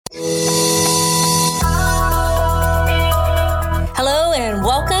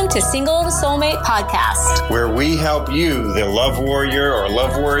to Single to Soulmate Podcast, where we help you, the love warrior or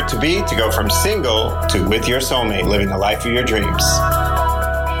love warrior to be, to go from single to with your soulmate, living the life of your dreams.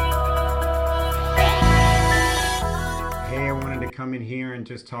 Hey, I wanted to come in here and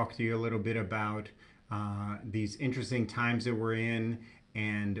just talk to you a little bit about these interesting times that we're in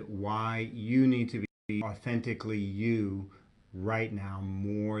and why you need to be authentically you right now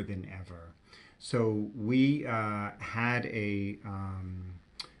more than ever. So we had a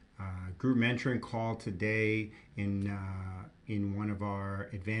group mentoring call today in one of our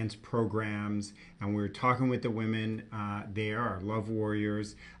advanced programs, and we were talking with the women there, our love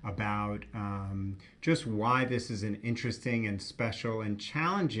warriors, about just why this is an interesting and special and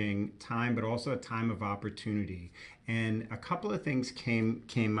challenging time, but also a time of opportunity. And a couple of things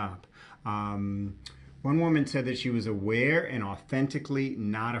came up. One woman said that she was aware and authentically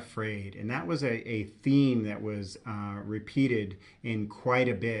not afraid. And that was a theme that was repeated in quite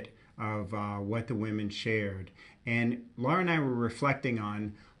a bit of what the women shared. And Laura and I were reflecting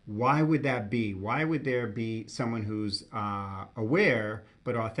on why would that be? Why would there be someone who's aware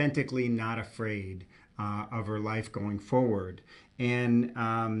but authentically not afraid of her life going forward? And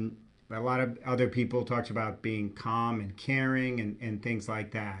a lot of other people talked about being calm and caring and things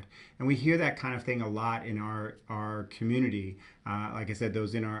like that. And we hear that kind of thing a lot in our community. Like I said,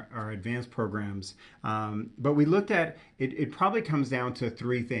 those in our advanced programs. But we looked at, it probably comes down to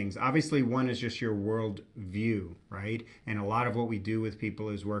three things. Obviously, one is just your world view, right? And a lot of what we do with people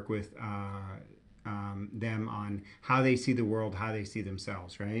is work with them on how they see the world, how they see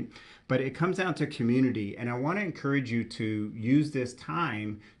themselves, right? But it comes down to community. And I want to encourage you to use this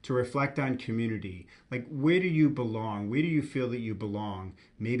time to reflect on community. Like, where do you belong? Where do you feel that you belong?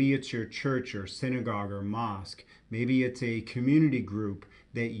 Maybe it's your church or synagogue or mosque. Maybe it's a community group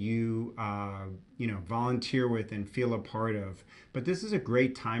that you volunteer with and feel a part of. But this is a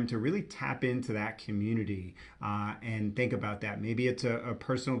great time to really tap into that community and think about that. Maybe it's a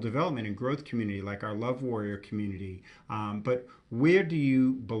personal development and growth community like our Love Warrior community. But where do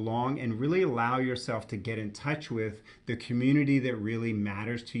you belong, and really allow yourself to get in touch with the community that really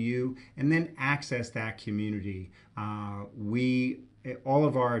matters to you, and then access that community. All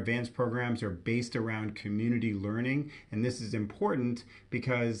of our advanced programs are based around community learning, and this is important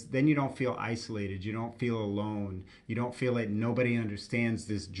because then you don't feel isolated, you don't feel alone, you don't feel like nobody understands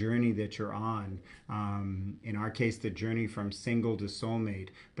this journey that you're on. In our case, the journey from single to soulmate.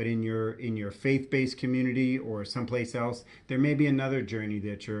 But in your faith-based community or someplace else, there may be another journey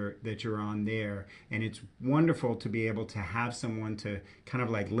that you're on there, and it's wonderful to be able to have someone to kind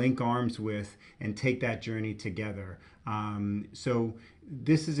of like link arms with and take that journey together. So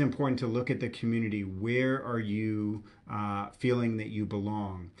this is important to look at the community. Where are you feeling that you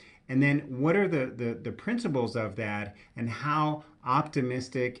belong? And then what are the principles of that, and how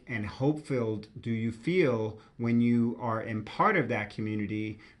optimistic and hope-filled do you feel when you are in part of that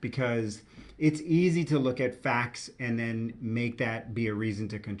community? Because it's easy to look at facts and then make that be a reason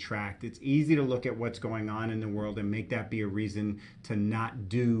to contract. It's easy to look at what's going on in the world and make that be a reason to not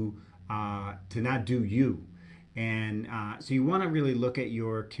do you. And so you want to really look at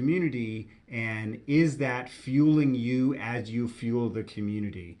your community, and is that fueling you as you fuel the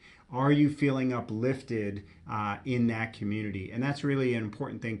community? Are you feeling uplifted in that community? And that's really an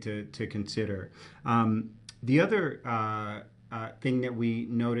important thing to consider. The other thing that we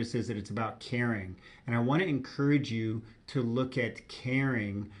notice is that it's about caring. And I want to encourage you to look at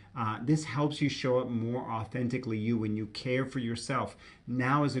caring. This helps you show up more authentically you when you care for yourself.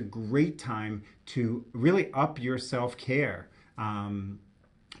 Now is a great time to really up your self-care,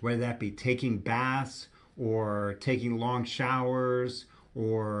 whether that be taking baths or taking long showers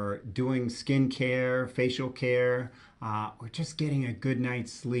or doing skincare, facial care, or just getting a good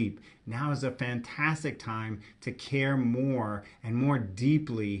night's sleep. Now is a fantastic time to care more and more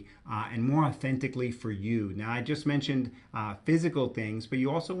deeply and more authentically for you. Now, I just mentioned physical things, but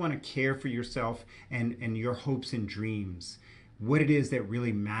you also want to care for yourself and your hopes and dreams. What it is that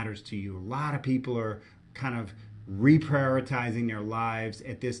really matters to you. A lot of people are kind of reprioritizing their lives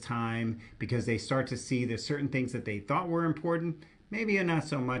at this time because they start to see that certain things that they thought were important maybe are not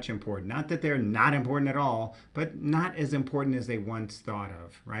so much important. Not that they're not important at all, but not as important as they once thought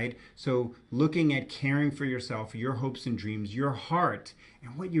of, right? So looking at caring for yourself, your hopes and dreams, your heart,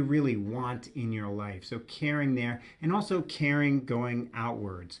 and what you really want in your life. So caring there, and also caring going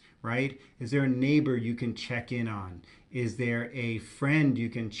outwards, right? Is there a neighbor you can check in on? Is there a friend you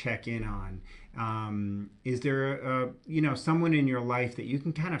can check in on? Is there someone in your life that you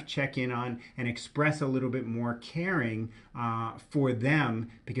can kind of check in on and express a little bit more caring for them,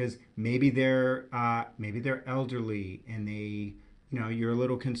 because maybe they're elderly and they you're a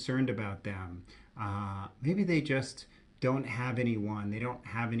little concerned about them. Maybe they just don't have anyone, they don't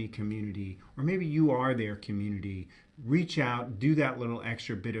have any community, or maybe you are their community. Reach out, do that little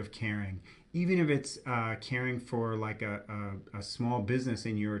extra bit of caring. Even if it's caring for like a small business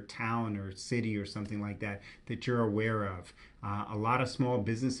in your town or city or something like that that you're aware of. A lot of small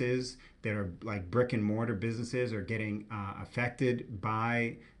businesses that are like brick and mortar businesses are getting affected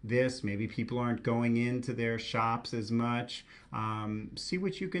by this. Maybe people aren't going into their shops as much. See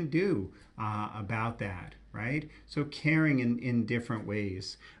what you can do about that, right? So caring in different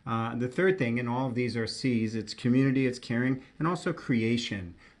ways. The third thing, and all of these are C's, it's community, it's caring, and also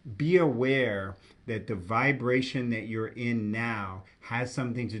creation. Be aware that the vibration that you're in now has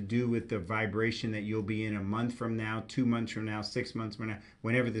something to do with the vibration that you'll be in a month from now, 2 months from now, 6 months from now,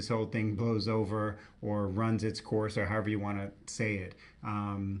 whenever this whole thing blows over or runs its course, or however you want to say it.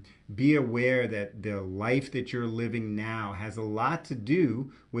 Be aware that the life that you're living now has a lot to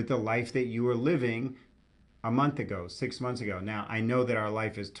do with the life that you were living a month ago, 6 months ago. Now, I know that our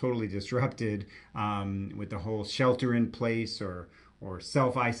life is totally disrupted with the whole shelter in place or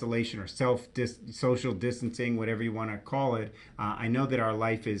self-isolation or social distancing, whatever you want to call it. I know that our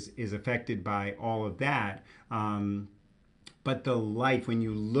life is affected by all of that. But the life, when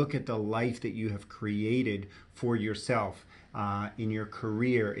you look at the life that you have created for yourself, in your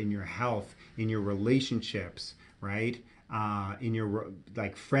career, in your health, in your relationships, right? In your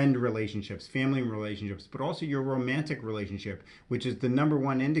like friend relationships, family relationships, but also your romantic relationship, which is the number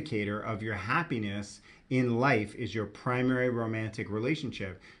one indicator of your happiness in life, is your primary romantic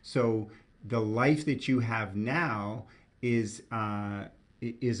relationship. So the life that you have now is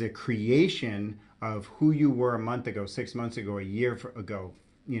a creation of who you were a month ago, 6 months ago, a year ago,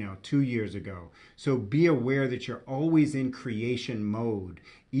 2 years ago. So be aware that you're always in creation mode,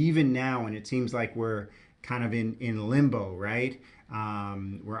 even now when it seems like we're kind of in limbo, right?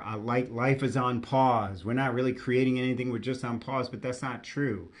 Where life is on pause. We're not really creating anything, we're just on pause, but that's not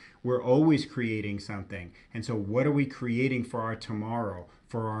true. We're always creating something. And so what are we creating for our tomorrow,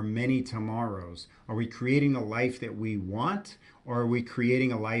 for our many tomorrows? Are we creating the life that we want, or are we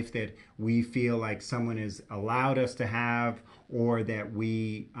creating a life that we feel like someone has allowed us to have, or that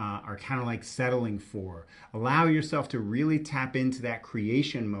we are kind of like settling for? Allow yourself to really tap into that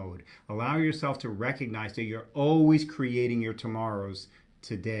creation mode. Allow yourself to recognize that you're always creating your tomorrows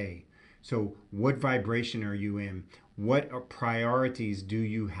today. So what vibration are you in? What priorities do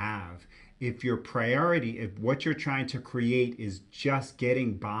you have? If your priority, if what you're trying to create is just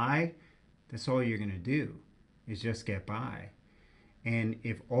getting by, that's all you're going to do, is just get by. And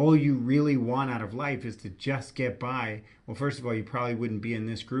if all you really want out of life is to just get by, well, first of all, you probably wouldn't be in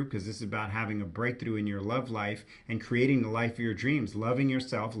this group, because this is about having a breakthrough in your love life and creating the life of your dreams, loving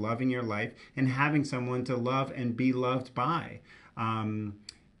yourself, loving your life, and having someone to love and be loved by.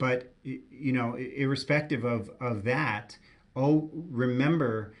 But, irrespective of that,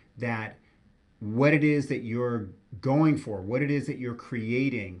 remember that what it is that you're going for, what it is that you're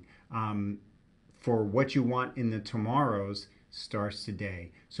creating for what you want in the tomorrows starts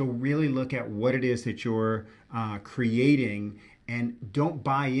today. So really look at what it is that you're creating, and don't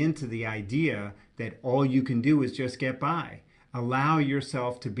buy into the idea that all you can do is just get by. Allow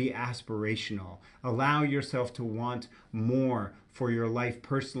yourself to be aspirational. Allow yourself to want more for your life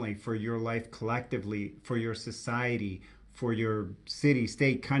personally, for your life collectively, for your society, for your city,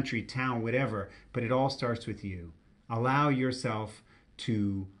 state, country, town, whatever. But it all starts with you. Allow yourself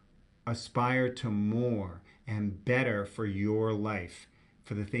to aspire to more and better for your life,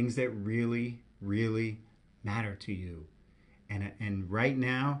 for the things that really, really matter to you. And right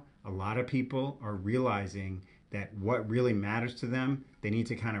now, a lot of people are realizing that what really matters to them, they need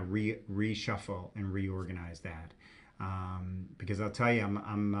to kind of reshuffle and reorganize that. Because I'll tell you,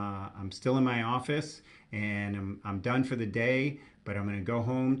 I'm still in my office, and I'm done for the day, but I'm going to go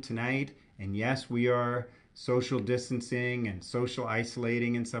home tonight. And yes, we are social distancing and social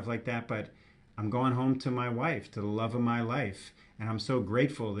isolating and stuff like that, but I'm going home to my wife, to the love of my life. And I'm so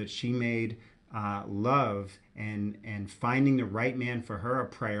grateful that she made love and finding the right man for her a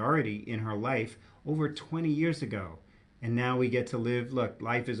priority in her life over 20 years ago. And now we get to live. Look,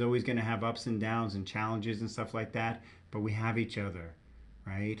 life is always going to have ups and downs and challenges and stuff like that, but we have each other,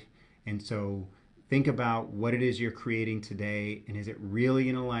 right? And so think about what it is you're creating today, and is it really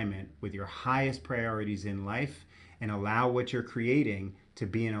in alignment with your highest priorities in life? And allow what you're creating to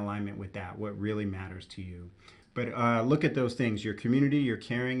be in alignment with that, what really matters to you. But look at those things: your community, your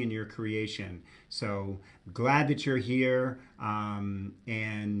caring, and your creation. So glad that you're here,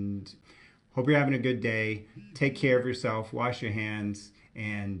 and hope you're having a good day. Take care of yourself, wash your hands,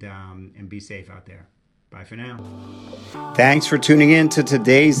 and be safe out there. Bye for now. Thanks for tuning in to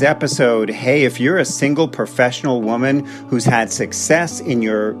today's episode. Hey, if you're a single professional woman who's had success in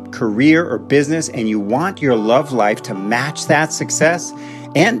your career or business and you want your love life to match that success,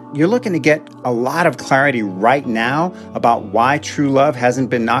 and you're looking to get a lot of clarity right now about why true love hasn't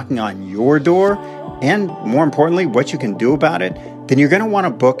been knocking on your door, and more importantly, what you can do about it, then you're going to want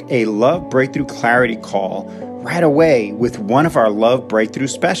to book a Love Breakthrough Clarity call right away with one of our Love Breakthrough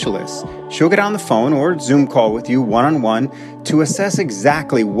specialists. She'll get on the phone or Zoom call with you one-on-one to assess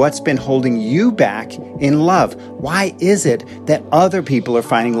exactly what's been holding you back in love. Why is it that other people are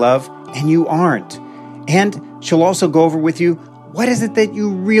finding love and you aren't? And she'll also go over with you, what is it that you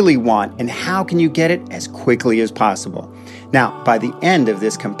really want and how can you get it as quickly as possible? Now, by the end of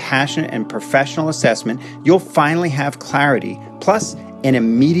this compassionate and professional assessment, you'll finally have clarity, plus an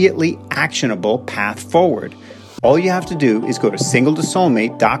immediately actionable path forward. All you have to do is go to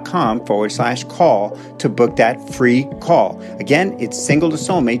singletosoulmate.com/call to book that free call. Again, it's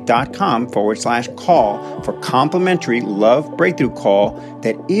singletosoulmate.com/call for complimentary Love Breakthrough call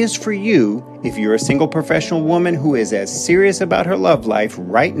that is for you if you're a single professional woman who is as serious about her love life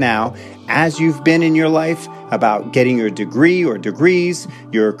right now as you've been in your life about getting your degree or degrees,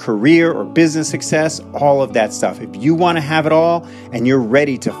 your career or business success, all of that stuff. If you want to have it all and you're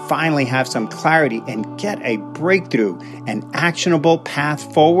ready to finally have some clarity and get a breakthrough, an actionable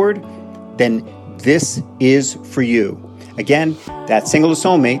path forward, then this is for you. Again, that's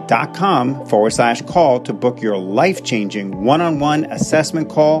singletosoulmate.com/call to book your life-changing one-on-one assessment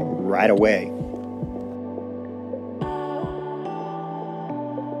call right away.